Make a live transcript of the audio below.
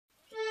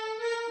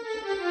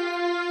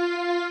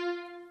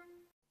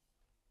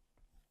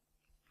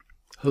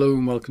Hello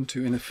and welcome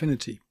to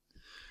Affinity.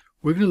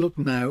 We're going to look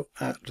now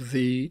at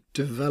the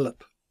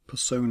develop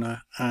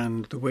persona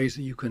and the ways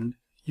that you can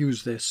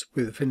use this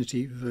with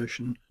Affinity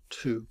version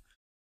 2.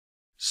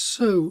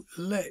 So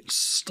let's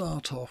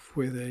start off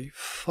with a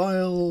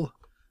file,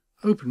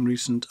 open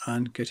recent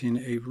and get in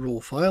a raw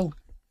file.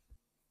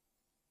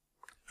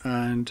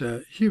 And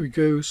here we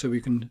go. So we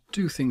can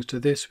do things to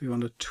this. We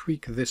want to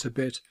tweak this a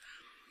bit.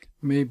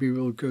 Maybe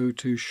we'll go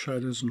to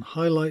shadows and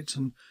highlights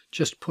and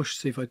just push,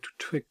 see if I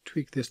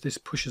tweak this, this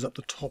pushes up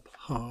the top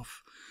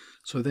half.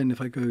 So then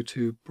if I go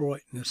to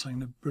brightness, I'm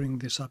going to bring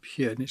this up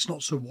here, and it's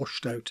not so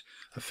washed out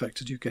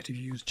effect as you get if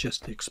you use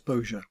just the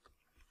exposure.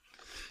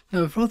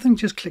 Now, rather than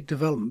just click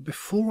development,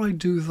 before I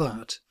do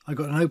that, I've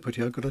got an output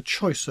here. I've got a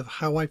choice of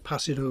how I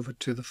pass it over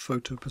to the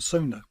photo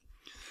persona.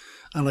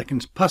 And I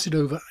can pass it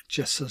over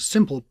just a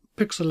simple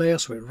pixel layer,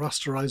 so it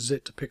rasterizes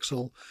it to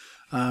pixel,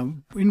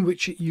 in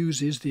which it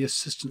uses the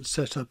assistant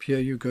setup here.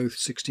 You go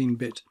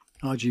 16-bit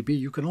RGB.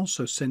 You can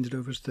also send it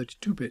over as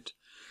 32-bit.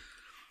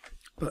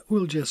 But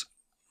we'll just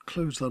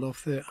close that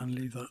off there and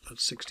leave that at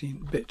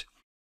 16-bit.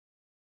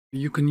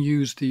 You can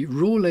use the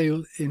raw layer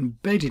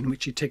embed, in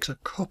which it takes a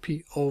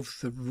copy of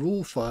the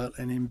raw file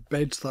and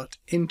embeds that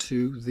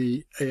into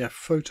the AF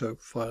photo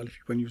file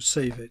when you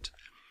save it.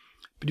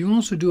 But you can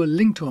also do a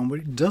linked one where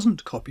it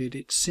doesn't copy it,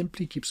 it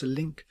simply keeps a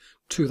link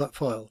to that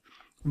file.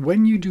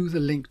 When you do the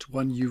linked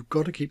one, you've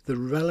got to keep the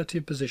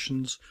relative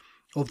positions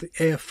of the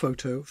AF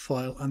photo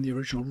file and the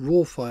original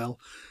raw file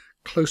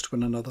close to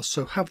one another.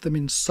 So have them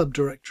in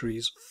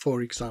subdirectories,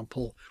 for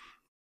example,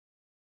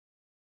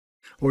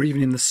 or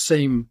even in the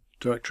same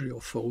directory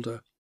or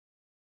folder.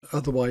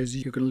 Otherwise,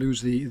 you can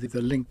lose the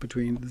link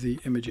between the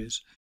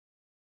images.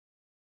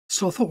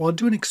 So I thought, well, I'll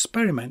do an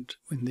experiment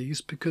with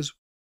these, because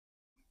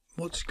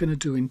what's it going to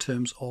do in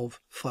terms of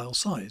file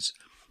size?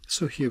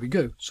 So here we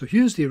go. So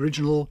here's the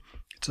original.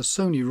 It's a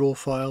Sony RAW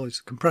file. It's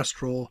a compressed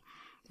RAW,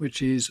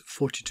 which is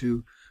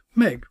 42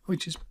 meg,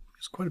 which is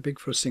quite big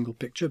for a single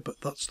picture,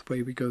 but that's the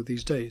way we go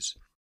these days.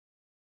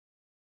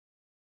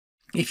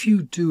 If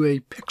you do a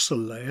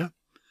pixel layer,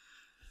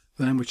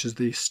 then, which is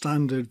the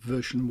standard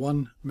version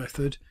 1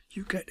 method,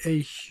 you get a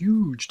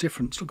huge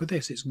difference. Look at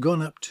this. It's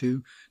gone up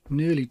to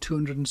nearly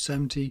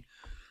 270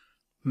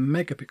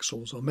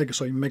 megapixels, or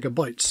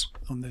megabytes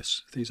on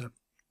this. These are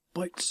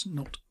bytes,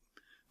 not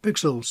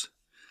pixels.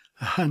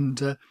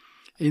 And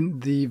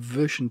in the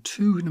version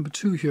 2, number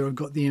 2 here, I've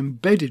got the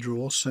embedded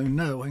RAW. So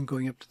now I'm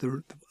going up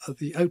to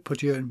the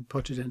output here and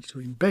put it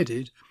into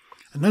embedded.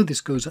 And now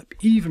this goes up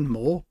even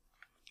more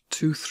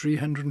to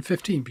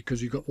 315,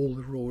 because you've got all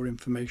the raw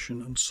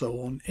information and so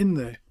on in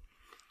there.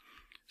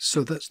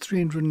 So that's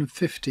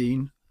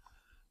 315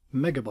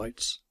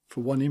 megabytes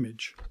for one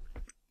image.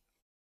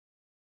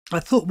 I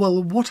thought,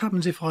 well, what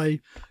happens if I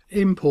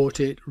import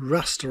it,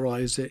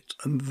 rasterize it,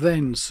 and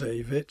then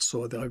save it?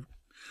 So I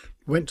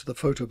went to the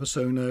photo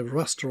persona,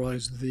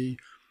 rasterized the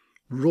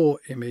raw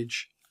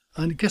image,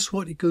 and guess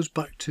what? It goes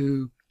back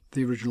to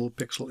the original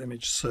pixel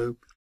image. So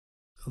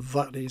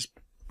that is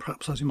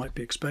perhaps as you might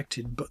be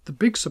expected. But the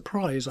big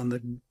surprise and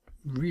the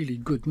really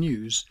good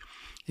news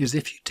is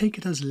if you take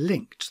it as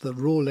linked, the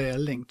raw layer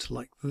linked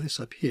like this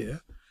up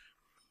here,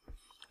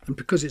 and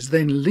because it's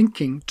then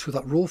linking to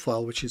that raw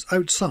file which is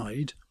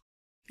outside,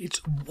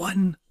 it's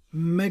 1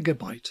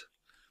 megabyte,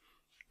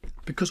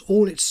 because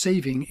all it's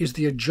saving is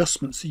the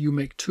adjustments that you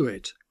make to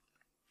it.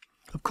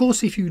 Of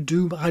course, if you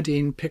do add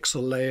in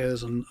pixel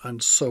layers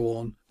and so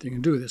on, you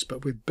can do this,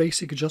 but with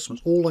basic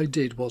adjustments, all I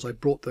did was I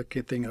brought the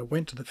thing, I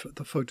went to the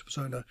photo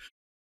persona,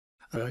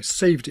 and I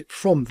saved it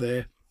from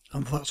there,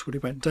 and that's what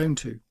it went down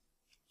to.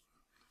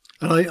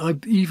 And I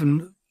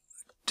even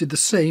did the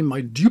same. I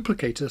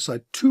duplicated, so I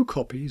had 2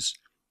 copies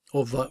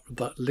of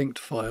that linked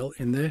file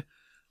in there.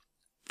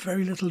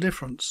 Very little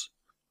difference.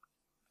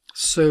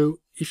 So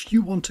if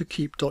you want to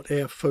keep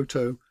 .af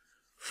photo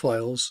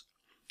files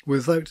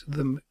without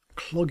them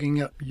clogging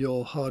up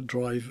your hard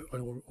drive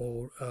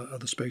or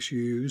other space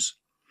you use,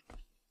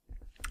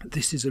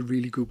 this is a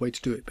really good way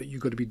to do it, but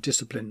you've got to be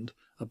disciplined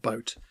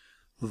about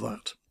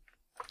that.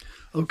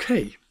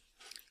 Okay,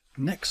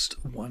 next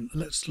one,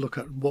 let's look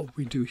at what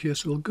we do here.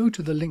 So we'll go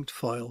to the linked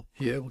file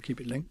here, we'll keep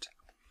it linked,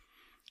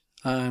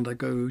 and I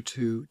go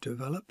to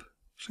develop.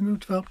 So I'm going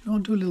to develop, I'll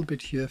do a little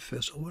bit here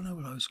first. What I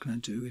was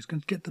going to do is going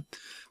to get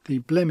the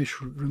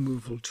blemish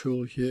removal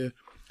tool here,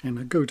 and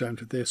I go down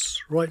to this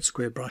right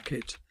square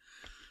bracket,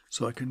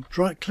 so I can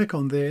click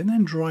on there and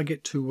then drag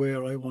it to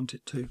where I want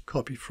it to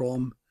copy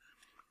from,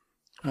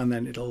 and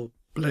then it'll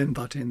blend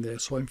that in there.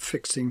 So I'm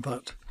fixing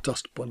that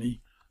dust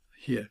bunny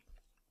here.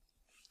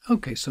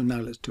 Okay, so now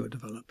let's do a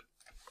develop.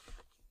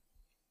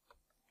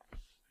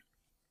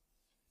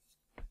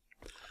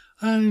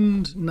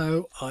 And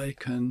now I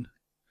can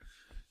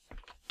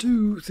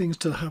do things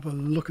to have a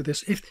look at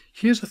this.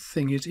 Here's the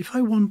thing is, if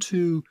I want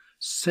to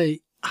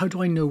say, how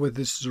do I know whether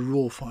this is a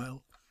raw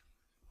file?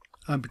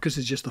 Because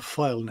it's just a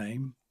file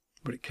name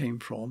where it came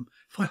from.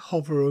 If I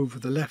hover over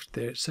the left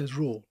there, it says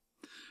raw.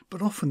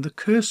 But often the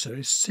cursor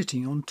is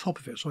sitting on top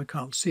of it, so I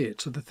can't see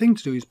it. So the thing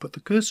to do is put the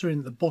cursor in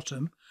at the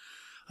bottom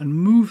and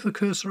move the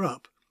cursor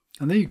up,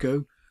 And there you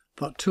go.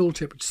 That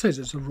tooltip which says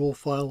it's a raw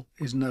file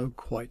is now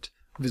quite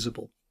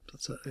visible.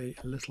 That's a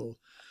little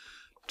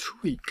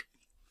tweak.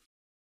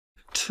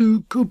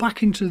 To go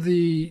back into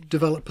the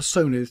develop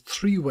persona, there's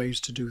 3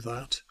 ways to do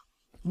that.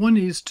 One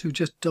is to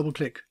just double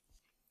click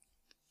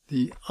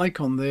the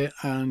icon there,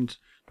 and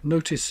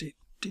notice it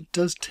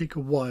does take a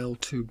while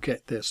to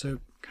get there, so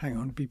hang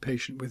on, be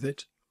patient with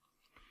it.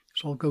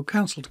 So I'll go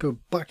cancel to go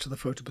back to the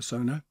photo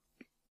persona.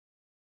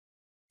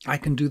 I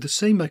can do the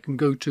same. I can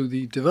go to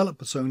the develop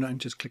persona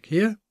and just click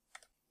here.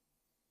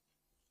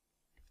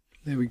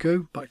 There we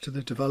go, back to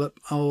the develop,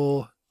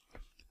 or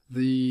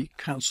the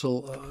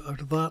cancel out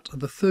of that.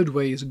 And the third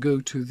way is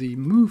go to the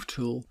move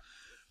tool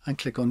and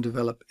click on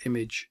develop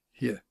image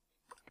here.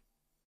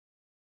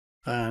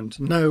 And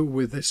now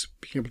with this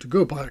being able to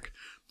go back,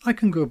 I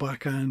can go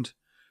back and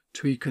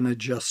tweak and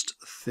adjust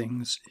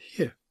things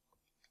here.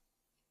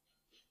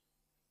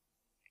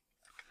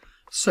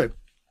 So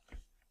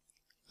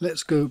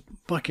let's go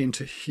back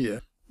into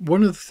here.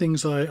 One of the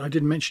things I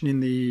didn't mention in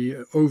the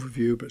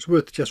overview, but it's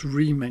worth just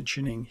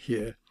re-mentioning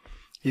here,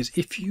 is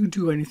if you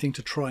do anything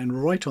to try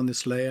and write on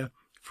this layer,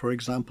 for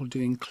example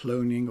doing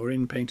cloning or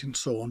inpaint and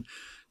so on,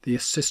 the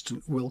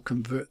assistant will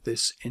convert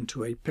this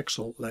into a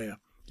pixel layer.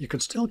 You can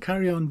still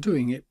carry on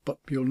doing it, but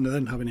you'll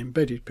then have an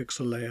embedded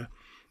pixel layer,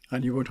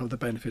 and you won't have the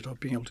benefit of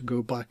being able to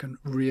go back and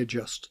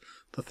readjust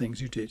the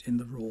things you did in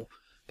the raw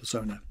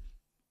persona.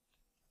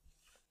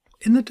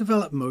 In the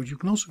develop mode, you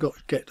can also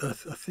get a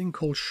thing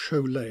called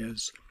show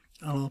layers,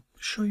 and I'll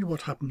show you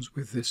what happens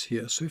with this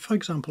here. So if, for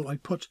example, I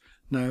put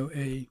now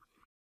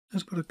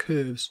let's put a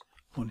curves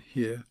on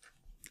here,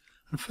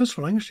 and first of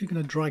all I'm actually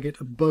going to drag it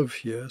above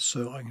here,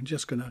 so I'm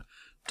just going to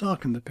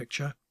darken the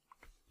picture,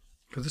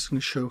 because this is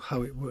going to show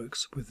how it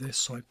works with this.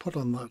 So I put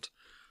on that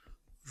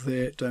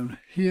there down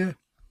here,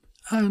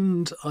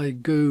 and I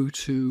go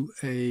to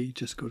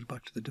just go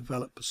back to the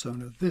develop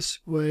persona this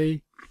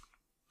way.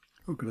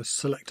 I'm going to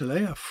select a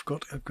layer. I've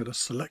got to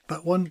select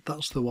that one.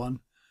 That's the one.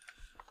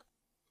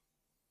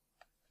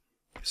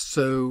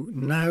 So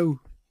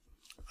now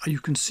you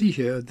can see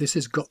here this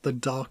has got the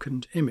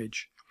darkened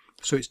image,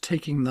 so it's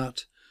taking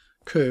that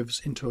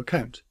curves into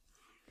account.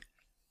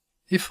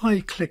 If I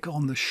click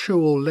on the show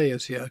all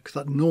layers here, because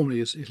that normally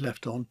is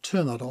left on,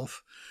 turn that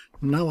off,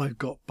 now I've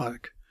got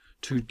back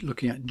to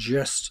looking at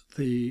just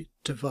the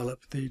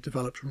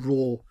developed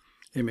raw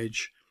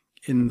image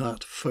in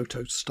that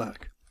photo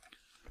stack,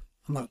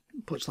 and that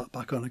puts that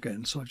back on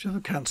again. So I've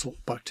just cancelled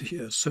back to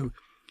here. So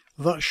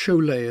that show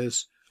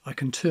layers, I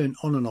can turn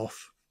on and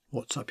off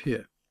what's up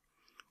here.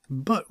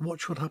 But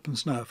watch what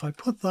happens now. If I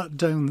put that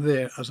down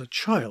there as a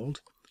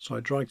child, so I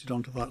dragged it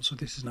onto that, so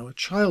this is now a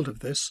child of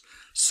this,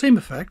 same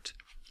effect,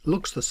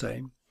 looks the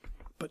same,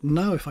 but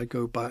now if I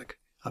go back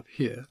up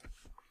here,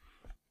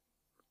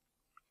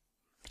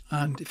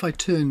 and if I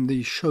turn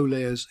the show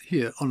layers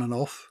here on and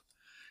off,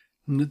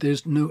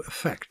 there's no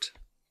effect.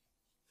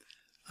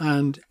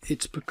 And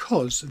it's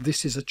because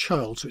this is a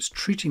child, so it's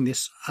treating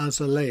this as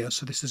a layer,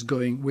 so this is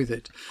going with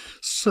it.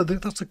 So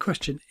that's a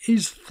question.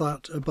 Is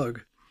that a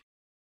bug?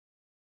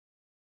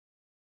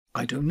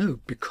 I don't know,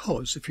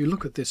 because if you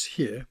look at this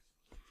here,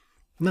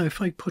 now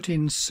if I put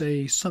in,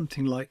 say,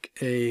 something like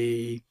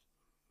a,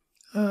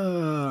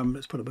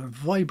 let's put a bit of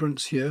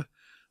vibrance here,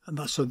 and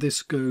that's so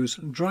this goes,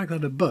 drag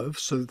that above,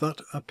 so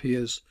that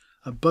appears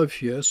above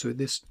here, so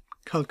this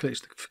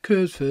calculates the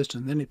curves first,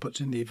 and then it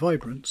puts in the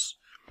vibrance.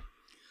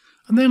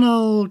 And then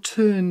I'll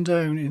turn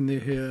down in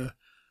here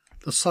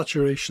the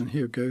saturation,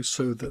 here goes,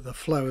 so that the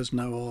flowers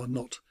now are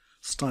not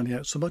standing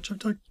out so much.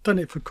 I've done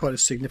it for quite a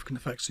significant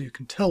effect, so you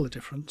can tell the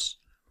difference.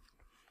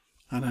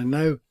 And I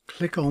now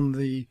click on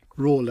the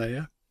raw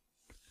layer,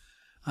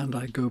 and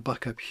I go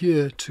back up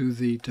here to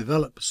the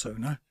develop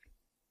persona.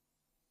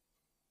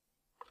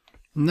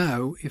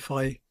 Now if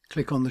I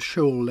click on the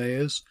show all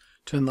layers,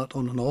 turn that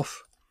on and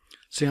off,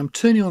 see I'm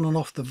turning on and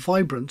off the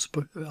vibrance,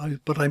 but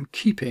I'm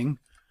keeping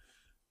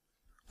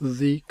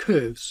the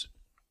curves.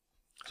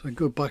 So I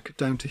go back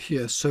down to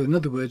here. So in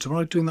other words, when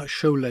I'm doing that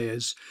show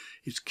layers,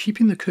 it's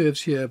keeping the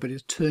curves here, but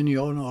it's turning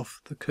on and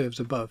off the curves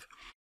above.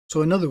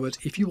 So in other words,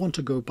 if you want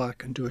to go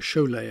back and do a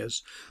show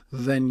layers,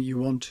 then you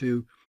want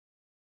to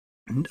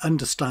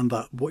understand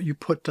that what you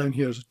put down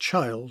here as a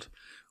child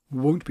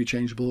won't be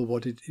changeable,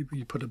 what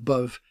you put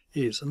above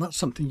is. And that's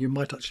something you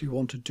might actually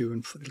want to do,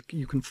 and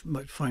you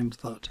might find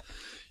that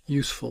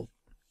useful.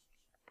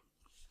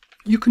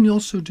 You can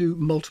also do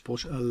multiple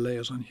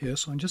layers on here.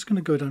 So I'm just going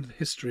to go down to the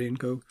history and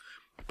go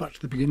back to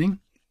the beginning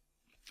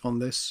on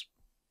this.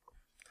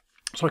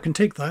 So I can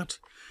take that,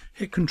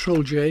 hit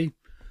Control J,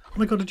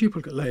 and I got a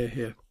duplicate layer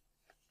here.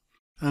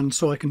 And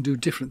so I can do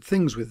different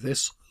things with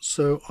this.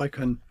 So I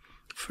can,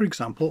 for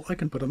example, I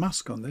can put a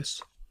mask on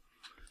this.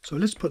 So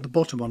let's put the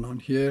bottom one on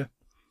here.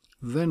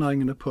 Then I'm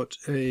going to put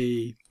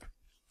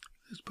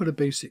let's put a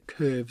basic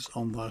curves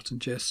on that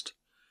and just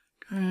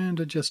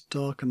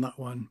darken that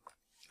one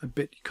a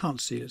bit. You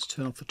can't see it. Let's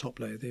turn off the top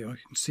layer there. I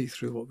can see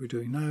through what we're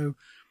doing now.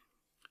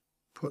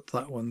 Put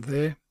that one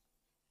there.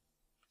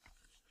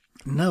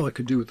 Now I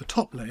could do with the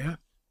top layer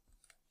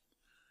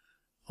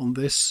on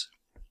this,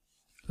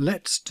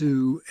 let's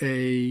do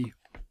a,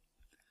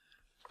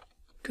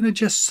 gonna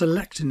just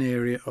select an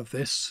area of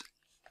this.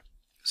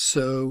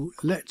 So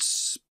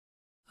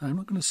I'm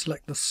not going to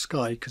select the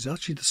sky because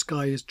actually the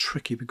sky is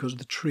tricky because of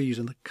the trees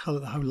and the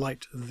colour, how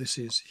light this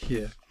is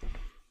here.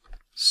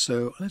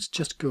 So let's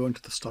just go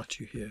into the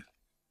statue here.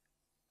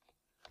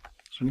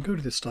 So I'm going to go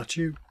to the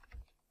statue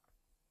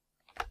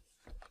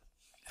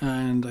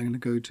and I'm going to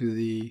go to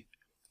the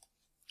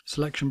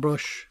selection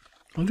brush.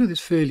 I'll do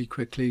this fairly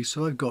quickly,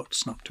 so I've got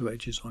snap to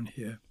edges on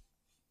here.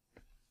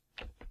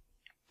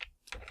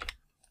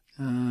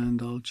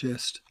 And I'll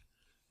just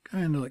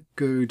kind of like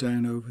go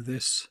down over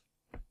this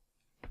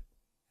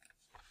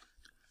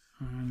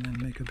and then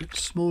make a bit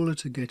smaller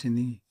to get in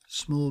the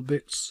small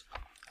bits.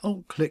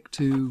 Alt click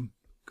to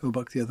go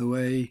back the other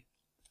way.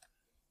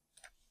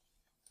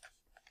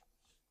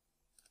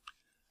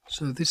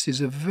 So this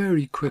is a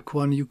very quick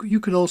one. You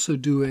could also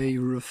do a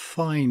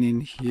refine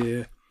in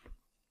here,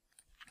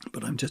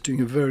 but I'm just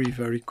doing a very,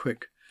 very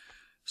quick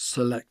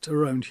select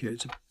around here.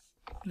 It's a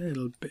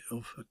little bit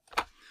of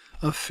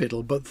a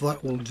fiddle, but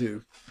that will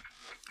do.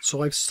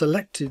 So I've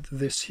selected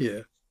this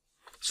here.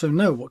 So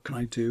now what can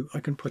I do? I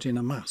can put in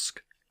a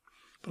mask.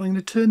 But I'm going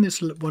to turn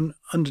this one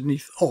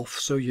underneath off,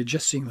 so you're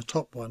just seeing the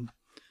top one.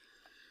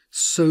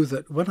 So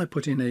that when I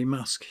put in a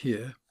mask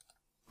here,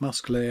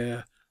 mask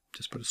layer,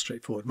 just put a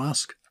straightforward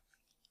mask.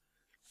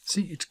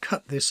 See, it's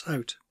cut this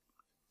out.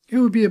 It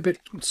would be a bit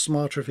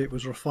smarter if it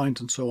was refined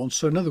and so on.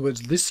 So in other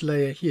words, this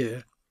layer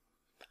here,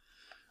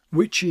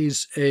 which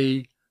is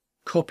a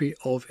copy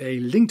of a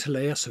linked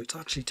layer, so it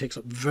actually takes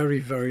up very,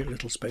 very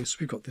little space.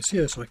 We've got this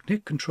here, so I can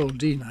hit Control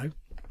D now.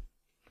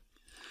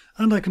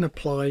 And I can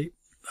apply,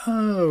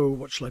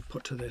 what shall I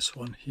put to this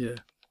one here?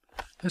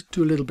 Let's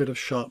do a little bit of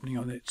sharpening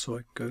on it. So I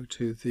can go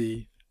to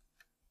the,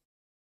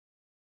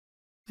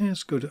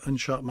 let's go to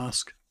Unsharp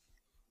Mask.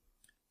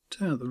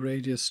 Turn up the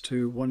radius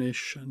to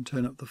 1-ish and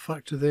turn up the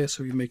factor there,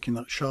 so you're making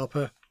that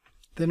sharper.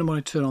 Then when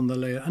I turn on the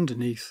layer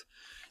underneath,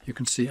 you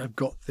can see I've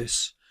got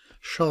this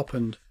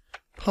sharpened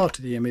part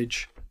of the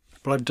image,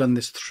 but I've done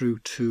this through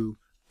two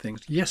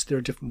things. Yes, there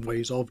are different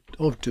ways of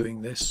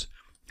doing this.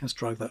 Let's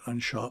drag that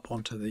unsharp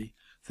onto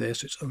there,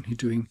 so it's only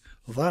doing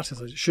that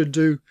as it should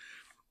do.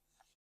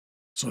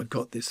 So I've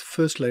got this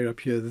first layer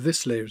up here,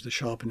 this layer is the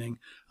sharpening,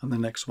 and the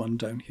next one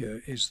down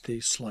here is the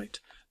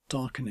slight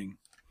darkening.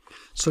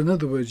 So in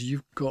other words,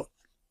 you've got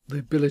the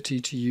ability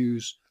to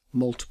use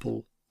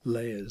multiple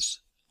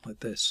layers like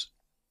this.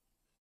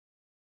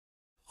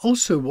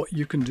 Also, what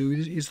you can do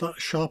is that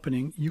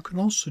sharpening, you can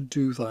also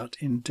do that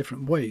in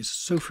different ways.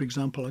 So for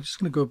example, I'm just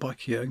going to go back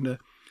here. I'm going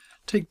to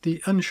take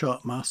the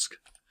Unsharp Mask,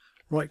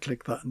 right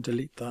click that and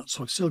delete that.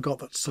 So I've still got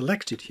that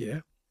selected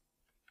here.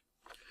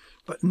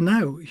 But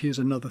now here's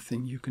another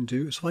thing you can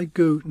do. So I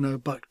go now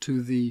back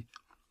to the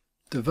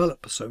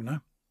Develop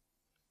persona.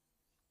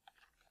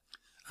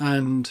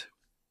 And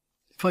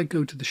if I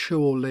go to the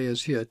Show All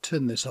Layers here,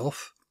 turn this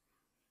off.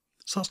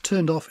 So that's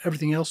turned off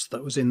everything else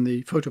that was in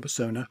the photo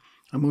persona.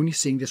 I'm only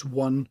seeing this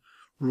one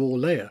raw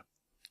layer,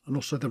 and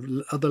also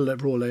the other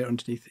raw layer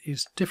underneath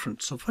is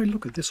different. So if I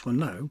look at this one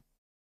now,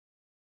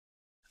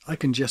 I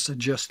can just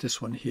adjust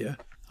this one here,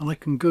 and I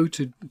can go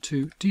to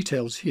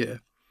details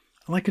here,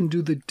 and I can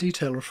do the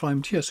detail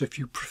refinement here. So if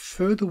you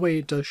prefer the way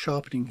it does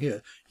sharpening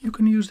here, you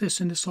can use this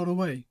in this sort of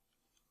way.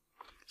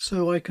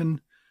 So I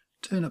can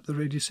turn up the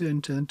radius here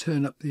and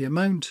turn up the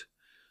amount.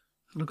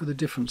 Look at the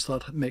difference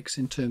that makes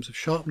in terms of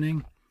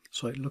sharpening.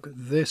 So I look at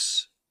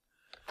this,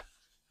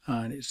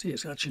 and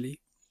it's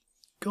actually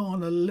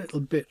gone a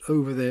little bit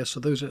over there, so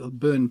those little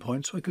burn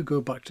points. So I could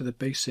go back to the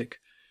basic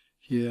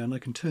here, and I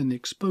can turn the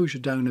exposure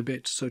down a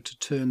bit, so to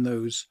turn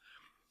those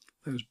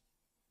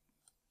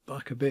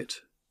back a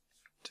bit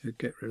to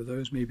get rid of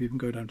those. Maybe even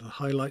go down to the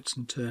highlights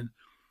and turn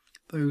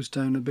those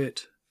down a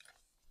bit,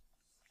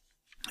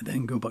 and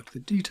then go back to the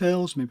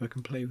details. Maybe I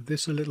can play with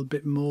this a little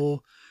bit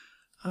more,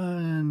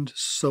 and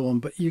so on.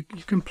 But you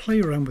can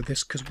play around with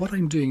this, because what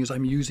I'm doing is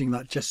I'm using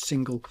that just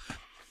single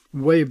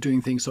way of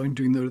doing things. So I'm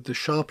doing the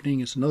sharpening.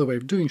 It's another way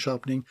of doing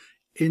sharpening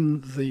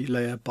in the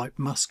layer by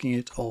masking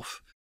it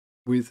off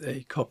with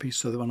a copy,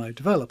 so that when I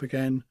develop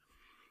again,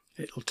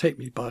 it'll take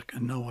me back,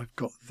 and now I've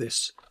got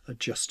this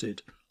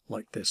adjusted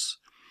like this.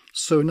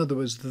 So in other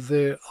words,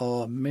 there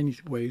are many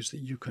ways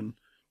that you can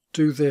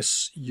do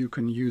this. You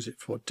can use it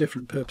for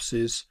different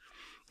purposes.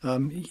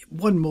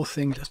 One more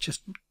thing, let's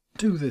just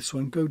do this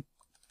one. Go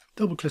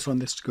double click on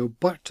this to go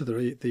back to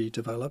the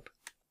develop.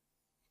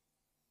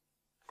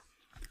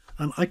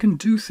 And I can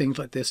do things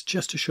like this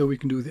just to show we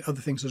can do the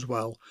other things as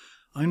well.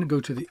 I'm going to go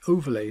to the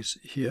overlays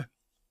here,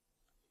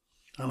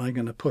 and I'm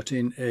going to put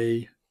in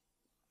a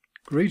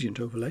gradient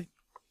overlay.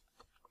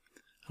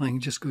 And I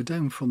can just go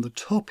down from the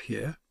top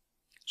here,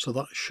 so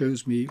that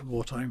shows me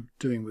what I'm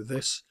doing with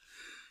this.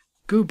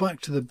 Go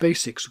back to the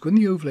basics. In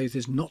the overlays,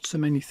 there's not so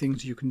many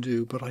things you can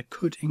do, but I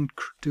could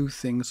do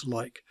things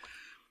like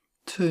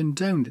turn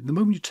down. The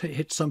moment you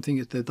hit something,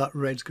 that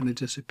red's going to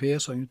disappear.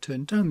 So I'm going to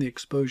turn down the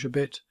exposure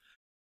bit.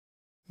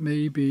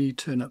 Maybe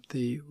turn up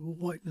the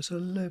whiteness a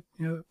little,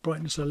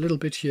 brightness a little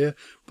bit here.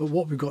 But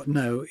what we've got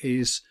now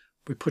is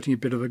we're putting a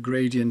bit of a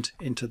gradient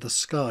into the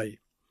sky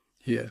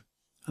here,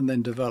 and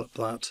then develop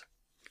that.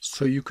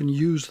 So you can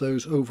use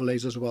those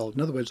overlays as well. In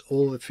other words,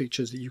 all the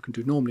features that you can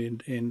do normally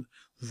in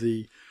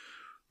the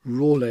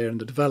raw layer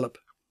and the develop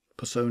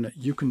persona,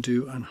 you can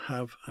do and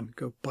have and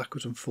go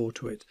backwards and forward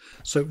to it.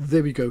 So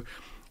there we go.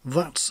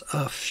 That's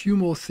a few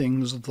more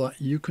things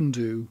that you can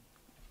do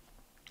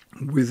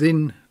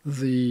within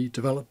the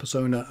develop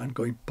persona and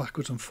going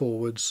backwards and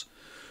forwards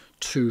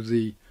to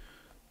the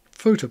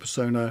photo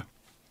persona.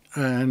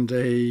 And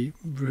a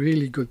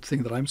really good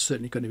thing that I'm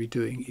certainly going to be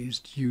doing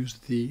is use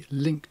the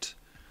linked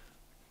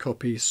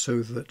copies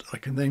so that I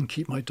can then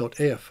keep my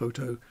 .af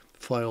photo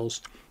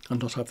files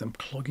and not have them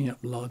clogging up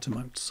large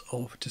amounts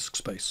of disk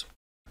space.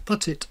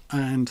 That's it,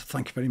 and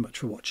thank you very much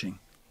for watching.